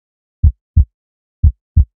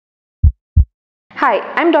Hi,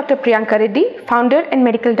 I'm Dr. Priyanka Reddy, founder and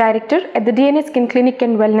medical director at the DNA Skin Clinic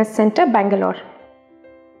and Wellness Center, Bangalore.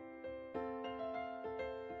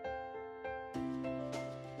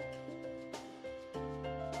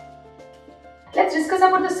 Let's discuss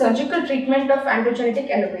about the surgical treatment of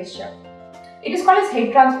androgenic alopecia. It is called as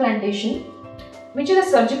hair transplantation, which is a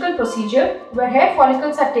surgical procedure where hair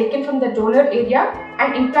follicles are taken from the donor area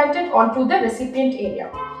and implanted onto the recipient area.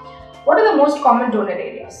 What are the most common donor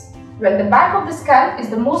areas? Well, the back of the scalp is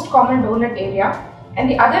the most common donor area, and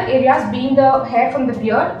the other areas being the hair from the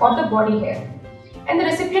beard or the body hair. And the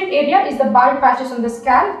recipient area is the bald patches on the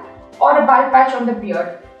scalp or a bald patch on the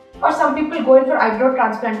beard. Or some people go in for eyebrow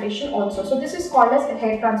transplantation also. So this is called as a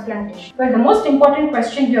hair transplantation. Well, the most important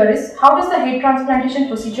question here is, how does the hair transplantation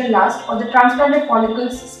procedure last or the transplanted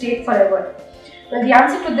follicles stay forever? Well, the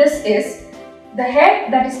answer to this is, the hair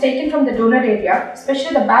that is taken from the donor area,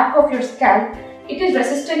 especially the back of your scalp, it is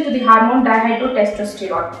resistant to the hormone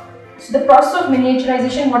dihydrotestosterone. So the process of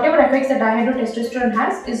miniaturization, whatever effects that dihydrotestosterone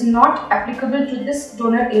has, is not applicable to this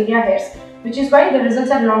donor area hairs, which is why the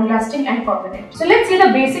results are long lasting and permanent. So let's see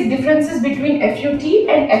the basic differences between FUT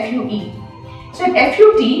and FUE. So in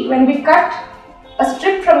FUT, when we cut a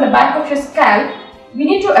strip from the back of your scalp, we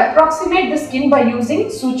need to approximate the skin by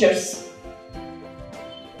using sutures.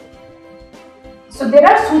 So there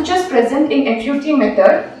are sutures present in FUT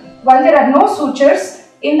method, while there are no sutures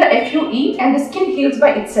in the FUE, and the skin heals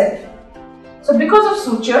by itself. So because of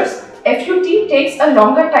sutures, FUT takes a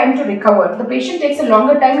longer time to recover. The patient takes a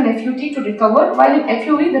longer time in FUT to recover, while in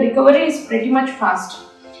FUE the recovery is pretty much fast.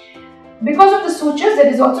 Because of the sutures,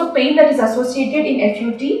 there is also pain that is associated in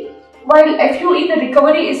FUT, while FUE the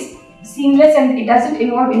recovery is seamless and it doesn't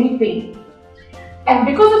involve any pain. And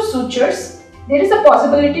because of sutures, there is a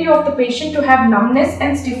possibility of the patient to have numbness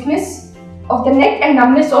and stiffness of the neck and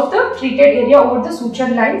numbness of the treated area over the suture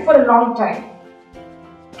line for a long time.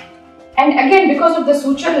 And again, because of the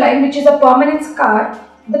suture line, which is a permanent scar,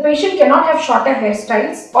 the patient cannot have shorter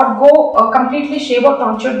hairstyles or go completely shave or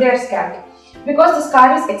tonture their scalp because the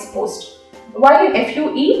scar is exposed. While in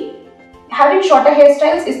FUE, having shorter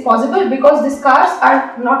hairstyles is possible because the scars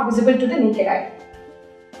are not visible to the naked eye.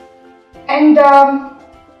 And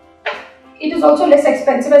it is also less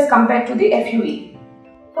expensive as compared to the FUE.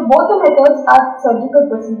 So both the methods are surgical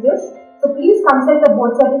procedures. So please consult a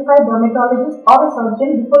board certified dermatologist or a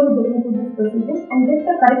surgeon before you get into these procedures and get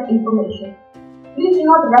the correct information. Please do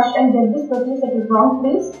not rush and get this procedure at the wrong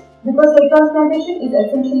place, because hair transplantation is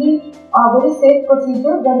essentially a very safe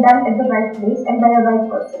procedure when done at the right place and by a right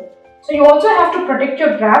person. So you also have to protect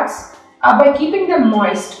your grafts by keeping them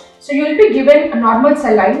moist. So you will be given a normal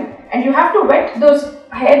saline, and you have to wet those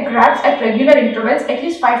hair grafts at regular intervals, at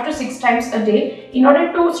least 5 to 6 times a day, in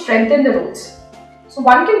order to strengthen the roots. So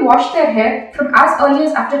one can wash their hair from as early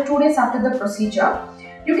as after 2 days after the procedure.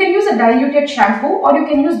 You can use a diluted shampoo or you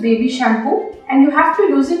can use baby shampoo, and you have to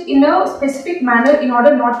use it in a specific manner in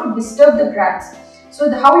order not to disturb the grafts.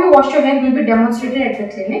 So how you wash your hair will be demonstrated at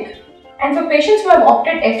the clinic. And for patients who have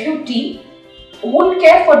opted FUT, wound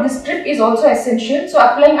care for this strip is also essential. So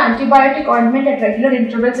applying antibiotic ointment at regular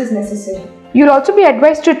intervals is necessary. You will also be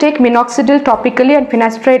advised to take minoxidil topically and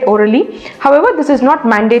finasteride orally. However, this is not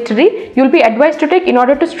mandatory. You will be advised to take in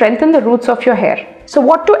order to strengthen the roots of your hair. So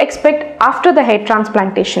what to expect after the hair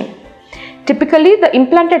transplantation? Typically, the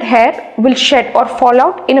implanted hair will shed or fall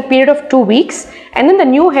out in a period of 2 weeks, and then the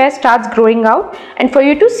new hair starts growing out, and for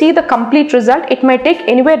you to see the complete result, it might take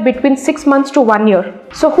anywhere between 6 months to 1 year.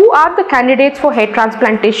 So who are the candidates for hair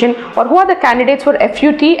transplantation, or who are the candidates for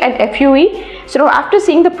FUT and FUE? So after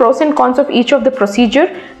seeing the pros and cons of each of the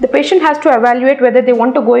procedure, the patient has to evaluate whether they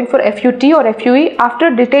want to go in for FUT or FUE after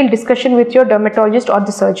detailed discussion with your dermatologist or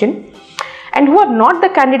the surgeon. And who are not the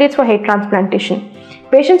candidates for hair transplantation?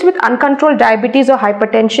 Patients with uncontrolled diabetes or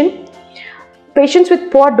hypertension, patients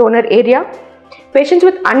with poor donor area, patients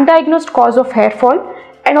with undiagnosed cause of hair fall,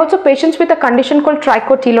 and also patients with a condition called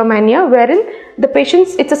trichotillomania, wherein the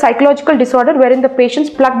patients, it's a psychological disorder wherein the patients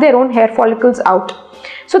pluck their own hair follicles out.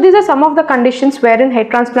 So these are some of the conditions wherein hair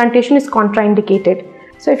transplantation is contraindicated.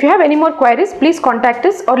 So if you have any more queries, please contact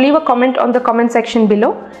us or leave a comment on the comment section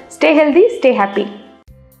below. Stay healthy, stay happy.